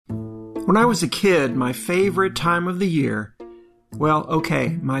When I was a kid, my favorite time of the year,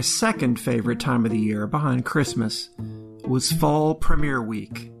 my second favorite time of the year behind Christmas, was fall premiere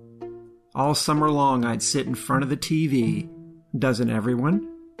week. All summer long, I'd sit in front of the TV, doesn't everyone?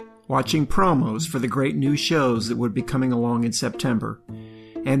 Watching promos for the great new shows that would be coming along in September.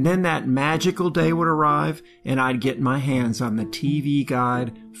 And then that magical day would arrive, and I'd get my hands on the TV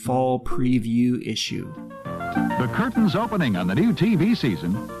Guide Fall Preview issue. The curtain's opening on the new TV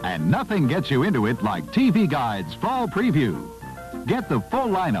season, and nothing gets you into it like TV Guide's Fall Preview. Get the full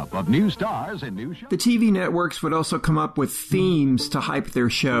lineup of new stars and new shows. The TV networks would also come up with themes to hype their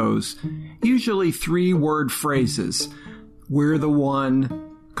shows, usually 3-word phrases. We're the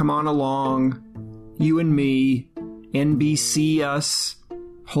one, come on along, you and me, NBC us,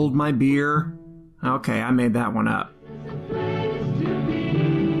 hold my beer. Okay, I made that one up.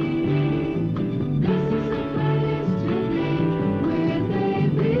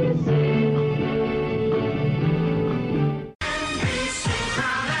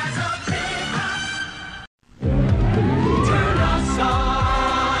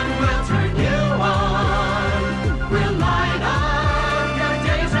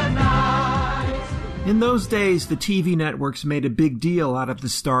 In those days, the TV networks made a big deal out of the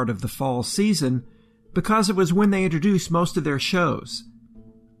start of the fall season because it was when they introduced most of their shows.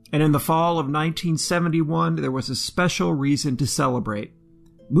 And in the fall of 1971, there was a special reason to celebrate.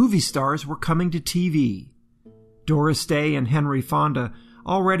 Movie stars were coming to TV. Doris Day and Henry Fonda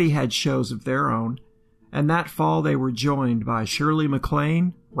already had shows of their own, and that fall they were joined by Shirley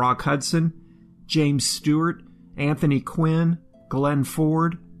MacLaine, Rock Hudson, James Stewart, Anthony Quinn, Glenn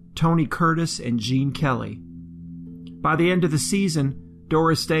Ford, Tony Curtis, and Gene Kelly. By the end of the season,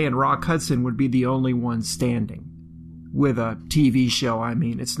 Doris Day and Rock Hudson would be the only ones standing. With a TV show, I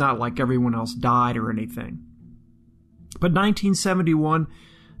mean. It's not like everyone else died or anything. But 1971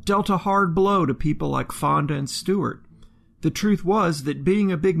 dealt a hard blow to people like Fonda and Stewart. The truth was that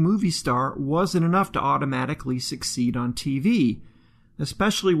being a big movie star wasn't enough to automatically succeed on TV,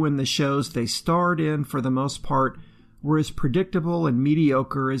 especially when the shows they starred in, for the most part, were as predictable and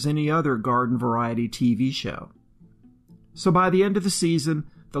mediocre as any other garden variety TV show. So by the end of the season,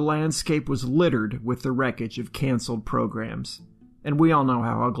 the landscape was littered with the wreckage of canceled programs, and we all know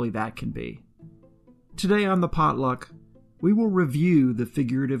how ugly that can be. Today on The Potluck, we will review the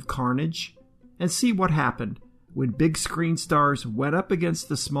figurative carnage and see what happened when big screen stars went up against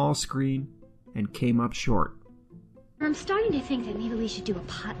the small screen and came up short. I'm starting to think that maybe we should do a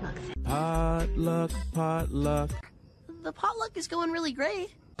potluck thing. Potluck. The potluck is going really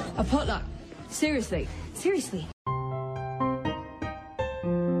great. A potluck? Seriously.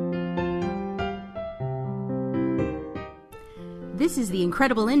 This is the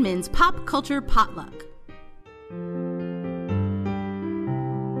Incredible Inman's Pop Culture Potluck.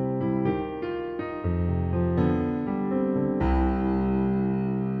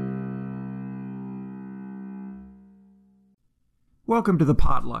 Welcome to The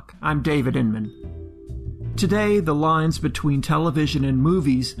Potluck. I'm David Inman. Today, the lines between television and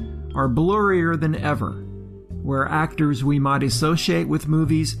movies are blurrier than ever, where actors we might associate with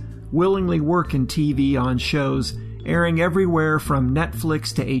movies willingly work in TV on shows airing everywhere from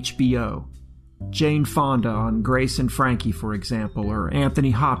Netflix to HBO. Jane Fonda on Grace and Frankie, for example, or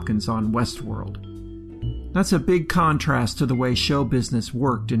Anthony Hopkins on Westworld. That's a big contrast to the way show business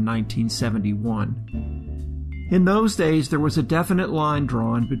worked in 1971. In those days, there was a definite line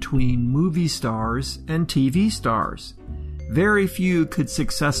drawn between movie stars and TV stars. Very few could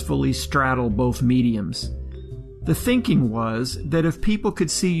successfully straddle both mediums. The thinking was that if people could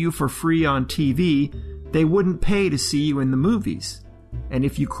see you for free on TV, they wouldn't pay to see you in the movies. And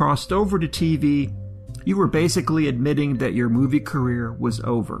if you crossed over to TV, you were basically admitting that your movie career was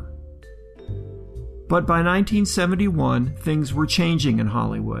over. But by 1971, things were changing in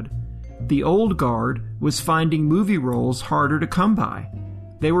Hollywood. The old guard was finding movie roles harder to come by.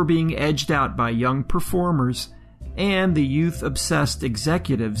 They were being edged out by young performers and the youth-obsessed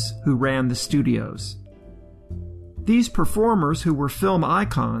executives who ran the studios. These performers, who were film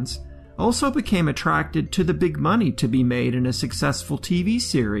icons, also became attracted to the big money to be made in a successful TV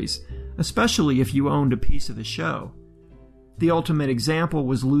series, especially if you owned a piece of the show. The ultimate example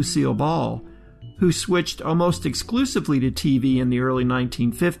was Lucille Ball, who switched almost exclusively to TV in the early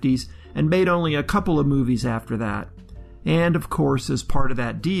 1950s and made only a couple of movies after that. And, of course, as part of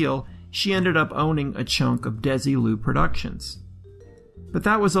that deal, she ended up owning a chunk of Desilu Productions. But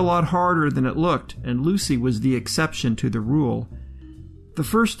that was a lot harder than it looked, and Lucy was the exception to the rule. The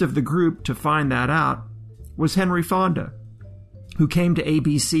first of the group to find that out was Henry Fonda, who came to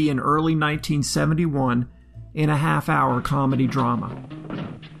ABC in early 1971 in a half-hour comedy drama.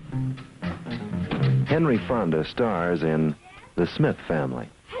 Henry Fonda stars in The Smith Family.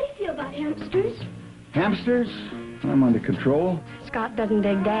 How do you feel about hamsters? Hamsters? I'm under control. Scott doesn't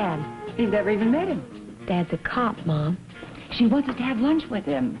dig Dad. He's never even met him. Dad's a cop, Mom. She wants us to have lunch with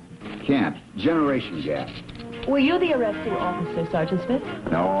him. Can't. Generation gap. Were you the arresting officer, Sergeant Smith?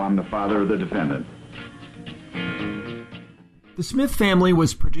 No, I'm the father of the defendant. The Smith Family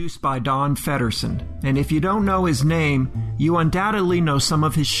was produced by Don Feddersen, and if you don't know his name, you undoubtedly know some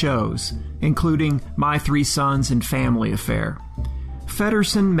of his shows, including My Three Sons and Family Affair.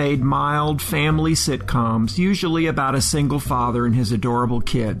 Feddersen made mild family sitcoms, usually about a single father and his adorable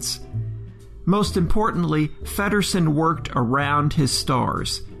kids. Most importantly, Feddersen worked around his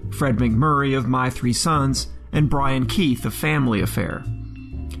stars, Fred MacMurray of My Three Sons and Brian Keith of Family Affair.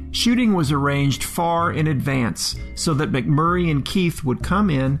 Shooting was arranged far in advance so that MacMurray and Keith would come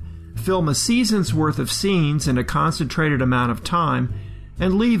in, film a season's worth of scenes in a concentrated amount of time,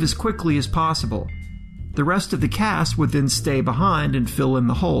 and leave as quickly as possible. The rest of the cast would then stay behind and fill in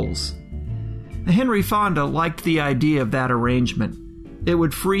the holes. Henry Fonda liked the idea of that arrangement. It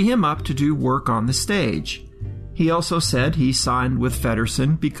would free him up to do work on the stage. He also said he signed with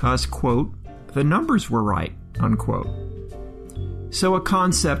Feddersen because, quote, the numbers were right, unquote. So a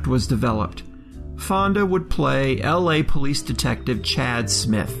concept was developed. Fonda would play L.A. police detective Chad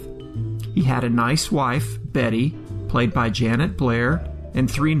Smith. He had a nice wife, Betty, played by Janet Blair, and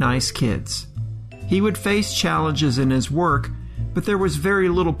 3 nice kids. He would face challenges in his work, but there was very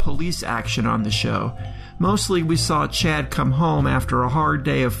little police action on the show. Mostly we saw Chad come home after a hard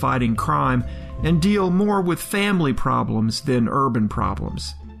day of fighting crime and deal more with family problems than urban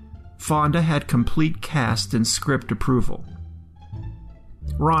problems. Fonda had complete cast and script approval.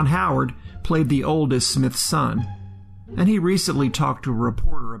 Ron Howard played the oldest Smith son, and he recently talked to a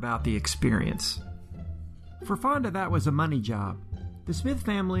reporter about the experience. For Fonda, that was a money job. The Smith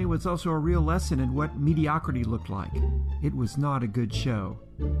Family was also a real lesson in what mediocrity looked like. It was not a good show.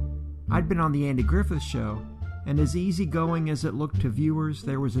 I'd been on the Andy Griffith Show, and as easygoing as it looked to viewers,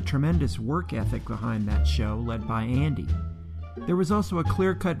 there was a tremendous work ethic behind that show led by Andy. There was also a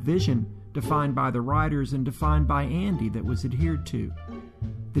clear-cut vision defined by the writers and defined by Andy that was adhered to.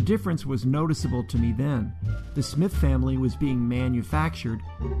 The difference was noticeable to me then. The Smith Family was being manufactured.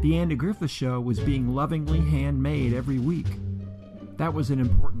 The Andy Griffith Show was being lovingly handmade every week. That was an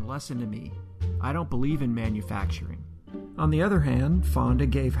important lesson to me. I don't believe in manufacturing. On the other hand, Fonda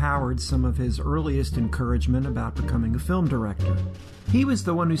gave Howard some of his earliest encouragement about becoming a film director. He was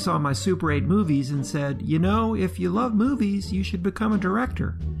the one who saw my Super 8 movies and said, you know, if you love movies, you should become a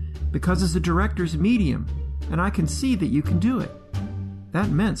director, because it's a director's medium, and I can see that you can do it. That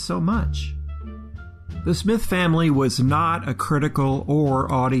meant so much. The Smith Family was not a critical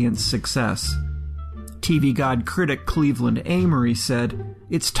or audience success. TV Guide critic Cleveland Amory said,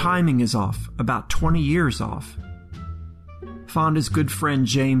 its timing is off, about 20 years off. Fonda's good friend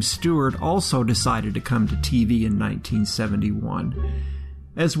James Stewart also decided to come to TV in 1971.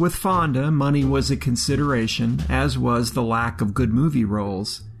 As with Fonda, money was a consideration, as was the lack of good movie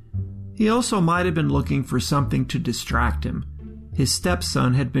roles. He also might have been looking for something to distract him. His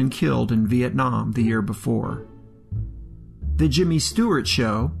stepson had been killed in Vietnam the year before. The Jimmy Stewart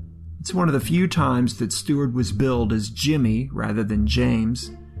Show, it's one of the few times that Stewart was billed as Jimmy rather than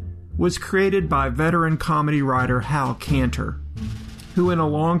James, was created by veteran comedy writer Hal Cantor, who in a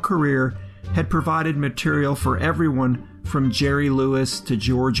long career had provided material for everyone from Jerry Lewis to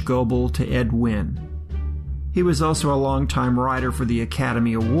George Gobel to Ed Wynn. He was also a longtime writer for the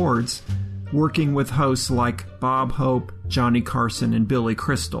Academy Awards, working with hosts like Bob Hope, Johnny Carson, and Billy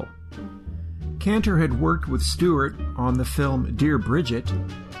Crystal. Cantor had worked with Stewart on the film Dear Bridget,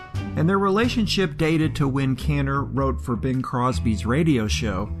 and their relationship dated to when Cantor wrote for Bing Crosby's radio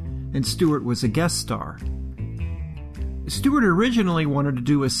show, and Stewart was a guest star. Stewart originally wanted to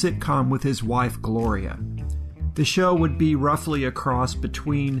do a sitcom with his wife Gloria. The show would be roughly a cross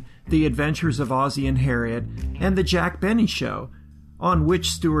between The Adventures of Ozzie and Harriet and The Jack Benny Show, on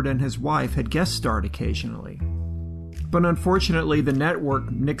which Stewart and his wife had guest starred occasionally. But unfortunately, the network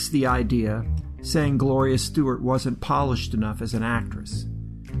nixed the idea, saying Gloria Stewart wasn't polished enough as an actress.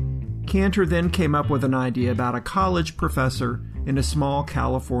 Cantor then came up with an idea about a college professor in a small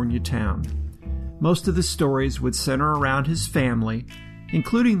California town. Most of the stories would center around his family,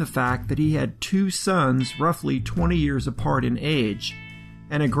 including the fact that he had 2 sons roughly 20 years apart in age,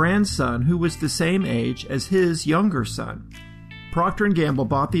 and a grandson who was the same age as his younger son. Procter & Gamble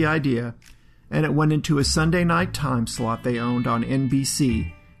bought the idea, and it went into a Sunday night time slot they owned on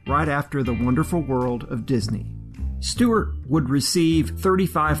NBC, right after The Wonderful World of Disney. Stewart would receive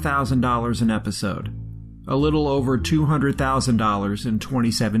 $35,000 an episode, a little over $200,000 in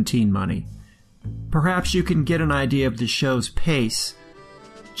 2017 money. Perhaps you can get an idea of the show's pace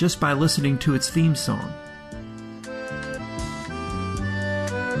just by listening to its theme song.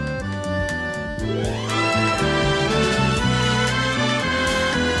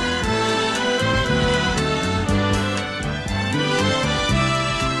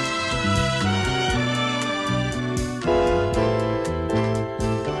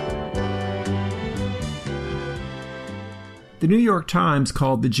 The New York Times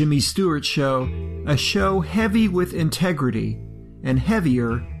called The Jimmy Stewart Show a show heavy with integrity and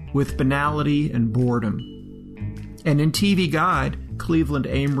heavier with banality and boredom. And in TV Guide, Cleveland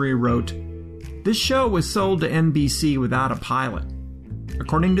Amory wrote, "This show was sold to NBC without a pilot.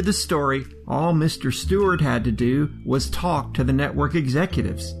 According to the story, all Mr. Stewart had to do was talk to the network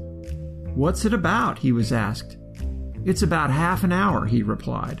executives. 'What's it about?' he was asked. 'It's about half an hour,' he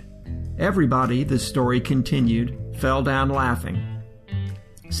replied. Everybody," the story continued, "fell down laughing.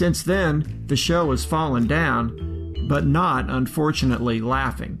 Since then, the show has fallen down, but not, unfortunately,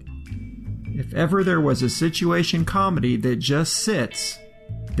 laughing. If ever there was a situation comedy that just sits,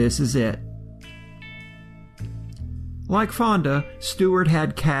 this is it." Like Fonda, Stewart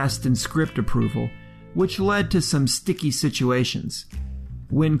had cast and script approval, which led to some sticky situations.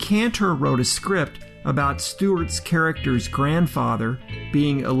 When Cantor wrote a script about Stewart's character's grandfather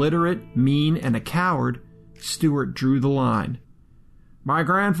being illiterate, mean, and a coward, Stewart drew the line. "My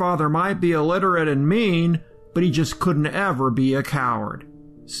grandfather might be illiterate and mean, but he just couldn't ever be a coward,"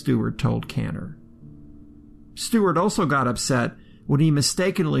 Stewart told Cantor. Stewart also got upset when he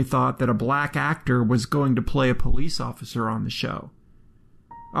mistakenly thought that a black actor was going to play a police officer on the show.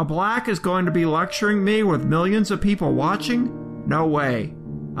 "A black is going to be lecturing me with millions of people watching? No way.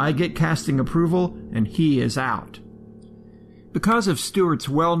 I get casting approval, and he is out." Because of Stewart's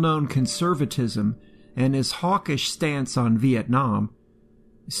well-known conservatism and his hawkish stance on Vietnam,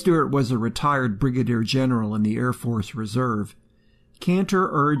 Stewart was a retired brigadier general in the Air Force Reserve, Cantor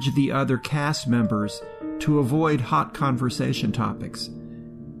urged the other cast members to avoid hot conversation topics.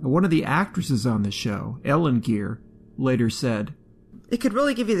 One of the actresses on the show, Ellen Gear, later said, "It could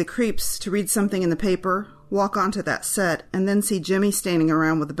really give you the creeps to read something in the paper, walk onto that set, and then see Jimmy standing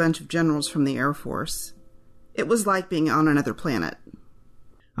around with a bunch of generals from the Air Force. It was like being on another planet."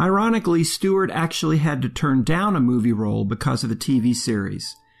 Ironically, Stewart actually had to turn down a movie role because of the TV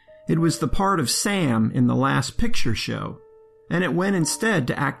series. It was the part of Sam in The Last Picture Show, and it went instead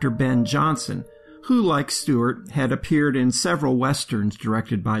to actor Ben Johnson, who, like Stewart, had appeared in several westerns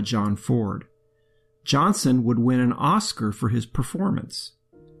directed by John Ford. Johnson would win an Oscar for his performance.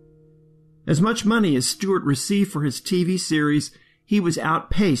 As much money as Stewart received for his TV series, he was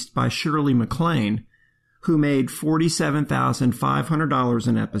outpaced by Shirley MacLaine, who made $47,500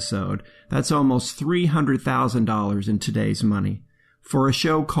 an episode, that's almost $300,000 in today's money, for a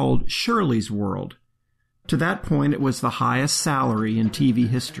show called Shirley's World. To that point, it was the highest salary in TV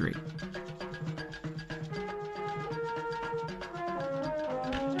history.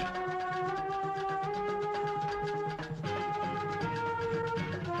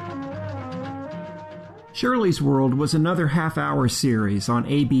 Shirley's World was another half-hour series on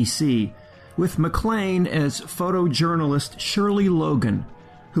ABC, with MacLaine as photojournalist Shirley Logan,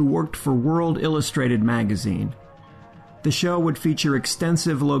 who worked for World Illustrated magazine. The show would feature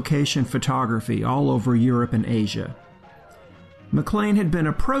extensive location photography all over Europe and Asia. MacLaine had been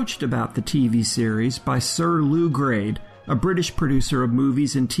approached about the TV series by Sir Lew Grade, a British producer of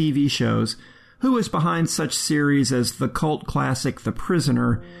movies and TV shows, who was behind such series as the cult classic The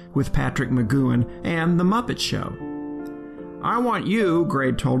Prisoner with Patrick McGoohan and The Muppet Show. "I want you,"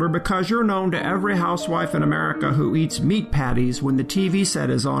 Grade told her, "because you're known to every housewife in America who eats meat patties when the TV set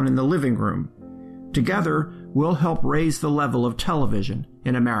is on in the living room. Together, we'll help raise the level of television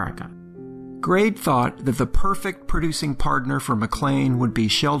in America." Grade thought that the perfect producing partner for MacLaine would be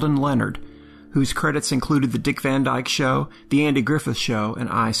Sheldon Leonard, whose credits included The Dick Van Dyke Show, The Andy Griffith Show, and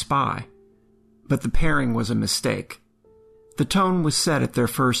I Spy. But the pairing was a mistake. The tone was set at their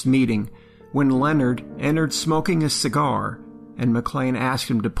first meeting, when Leonard entered smoking a cigar, and MacLaine asked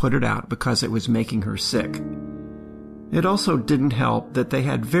him to put it out because it was making her sick. It also didn't help that they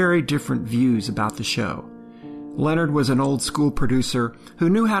had very different views about the show. Leonard was an old-school producer who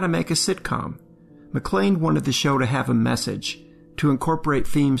knew how to make a sitcom. MacLaine wanted the show to have a message, to incorporate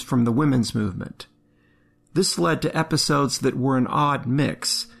themes from the women's movement. This led to episodes that were an odd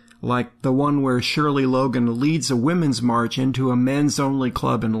mix, like the one where Shirley Logan leads a women's march into a men's-only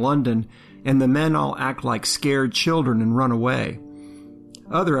club in London, and the men all act like scared children and run away.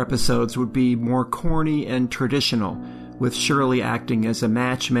 Other episodes would be more corny and traditional, with Shirley acting as a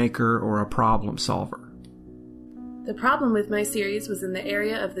matchmaker or a problem solver. The problem with my series was in the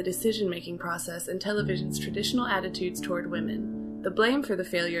area of the decision-making process and television's traditional attitudes toward women. The blame for the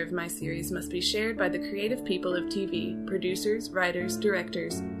failure of my series must be shared by the creative people of TV, producers, writers,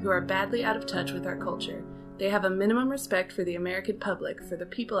 directors, who are badly out of touch with our culture. They have a minimum respect for the American public, for the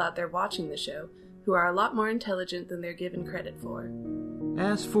people out there watching the show, who are a lot more intelligent than they're given credit for.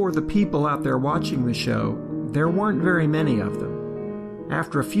 As for the people out there watching the show, there weren't very many of them.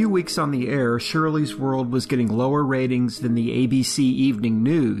 After a few weeks on the air, Shirley's World was getting lower ratings than the ABC Evening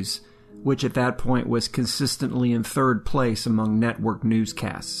News, which at that point was consistently in third place among network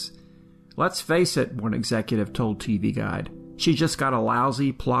newscasts. Let's face it, one executive told TV Guide, she just got a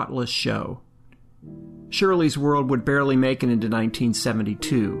lousy, plotless show. Shirley's World would barely make it into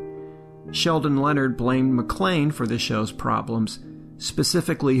 1972. Sheldon Leonard blamed MacLaine for the show's problems,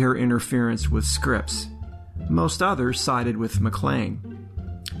 specifically her interference with scripts. Most others sided with MacLaine.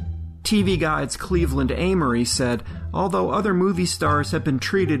 TV Guide's Cleveland Amory said, although other movie stars have been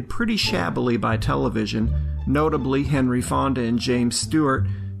treated pretty shabbily by television, notably Henry Fonda and James Stewart,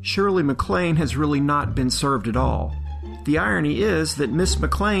 Shirley MacLaine has really not been served at all. The irony is that Miss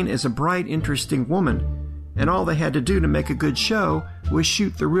MacLaine is a bright, interesting woman, and all they had to do to make a good show was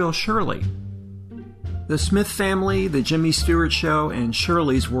shoot the real Shirley. The Smith Family, The Jimmy Stewart Show, and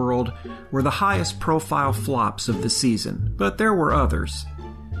Shirley's World were the highest profile flops of the season, but there were others.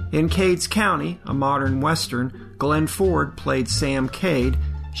 In Cades County, a modern western, Glenn Ford played Sam Cade,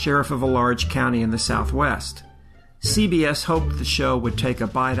 sheriff of a large county in the Southwest. CBS hoped the show would take a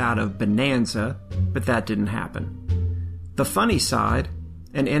bite out of Bonanza, but that didn't happen. The Funny Side,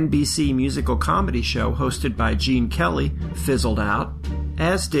 an NBC musical comedy show hosted by Gene Kelly, fizzled out,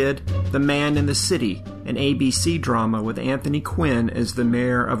 as did The Man in the City, an ABC drama with Anthony Quinn as the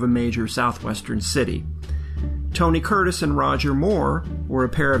mayor of a major southwestern city. Tony Curtis and Roger Moore were a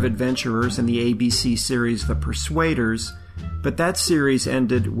pair of adventurers in the ABC series The Persuaders, but that series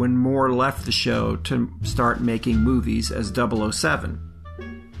ended when Moore left the show to start making movies as 007.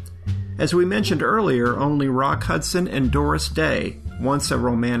 As we mentioned earlier, only Rock Hudson and Doris Day, once a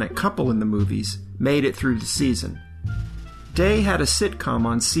romantic couple in the movies, made it through the season. Day had a sitcom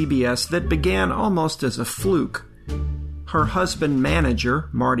on CBS that began almost as a fluke. Her husband-manager,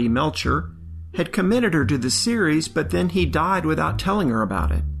 Marty Melcher, had committed her to the series, but then he died without telling her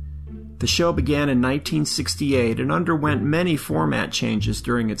about it. The show began in 1968 and underwent many format changes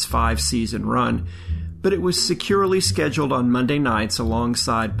during its 5-season run, but it was securely scheduled on Monday nights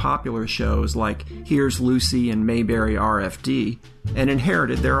alongside popular shows like Here's Lucy and Mayberry RFD, and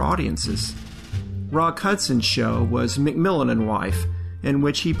inherited their audiences. Rock Hudson's show was McMillan and Wife, in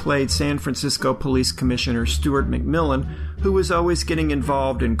which he played San Francisco Police Commissioner Stuart McMillan, who was always getting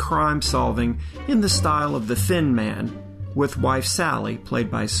involved in crime-solving in the style of The Thin Man, with wife Sally,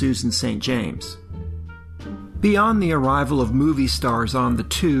 played by Susan St. James. Beyond the arrival of movie stars on the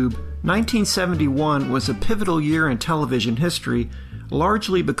tube, 1971 was a pivotal year in television history,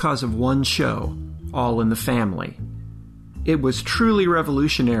 largely because of one show, All in the Family. It was truly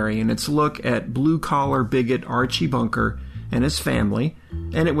revolutionary in its look at blue-collar bigot Archie Bunker and his family,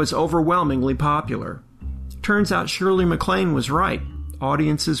 and it was overwhelmingly popular. Turns out Shirley MacLaine was right.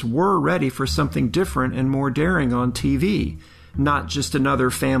 Audiences were ready for something different and more daring on TV, not just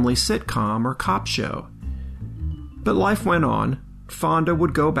another family sitcom or cop show. But life went on. Fonda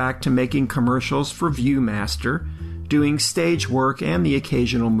would go back to making commercials for Viewmaster, doing stage work and the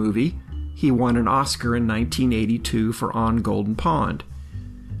occasional movie. He won an Oscar in 1982 for On Golden Pond.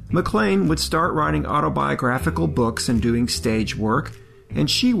 MacLaine would start writing autobiographical books and doing stage work, and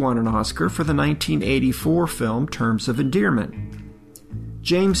she won an Oscar for the 1984 film Terms of Endearment.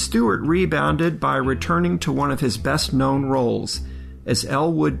 James Stewart rebounded by returning to one of his best-known roles as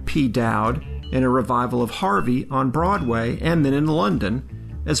Elwood P. Dowd in a revival of Harvey on Broadway and then in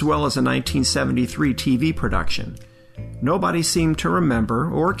London, as well as a 1973 TV production. Nobody seemed to remember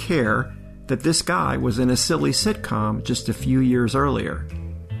or care that this guy was in a silly sitcom just a few years earlier.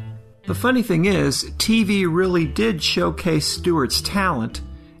 The funny thing is, TV really did showcase Stewart's talent,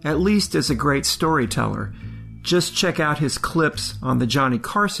 at least as a great storyteller. Just check out his clips on The Johnny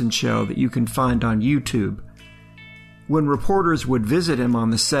Carson Show that you can find on YouTube. When reporters would visit him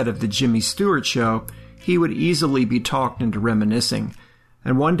on the set of The Jimmy Stewart Show, he would easily be talked into reminiscing.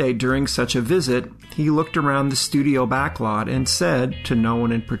 And one day during such a visit, he looked around the studio backlot and said, to no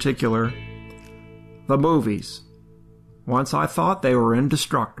one in particular, "The movies. Once I thought they were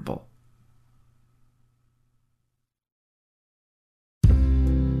indestructible."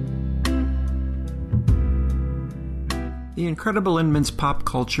 The Incredible Inman's Pop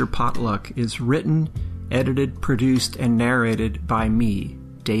Culture Potluck is written, edited, produced, and narrated by me,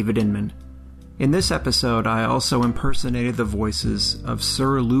 David Inman. In this episode, I also impersonated the voices of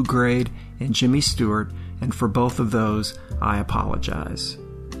Sir Lou Grade and Jimmy Stewart, and for both of those, I apologize.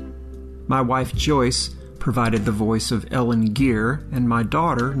 My wife Joyce provided the voice of Ellen Gear, and my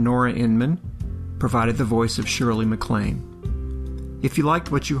daughter, Nora Inman, provided the voice of Shirley MacLaine. If you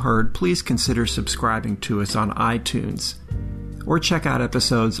liked what you heard, please consider subscribing to us on iTunes, or check out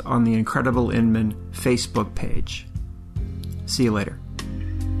episodes on the Incredible Inman Facebook page. See you later.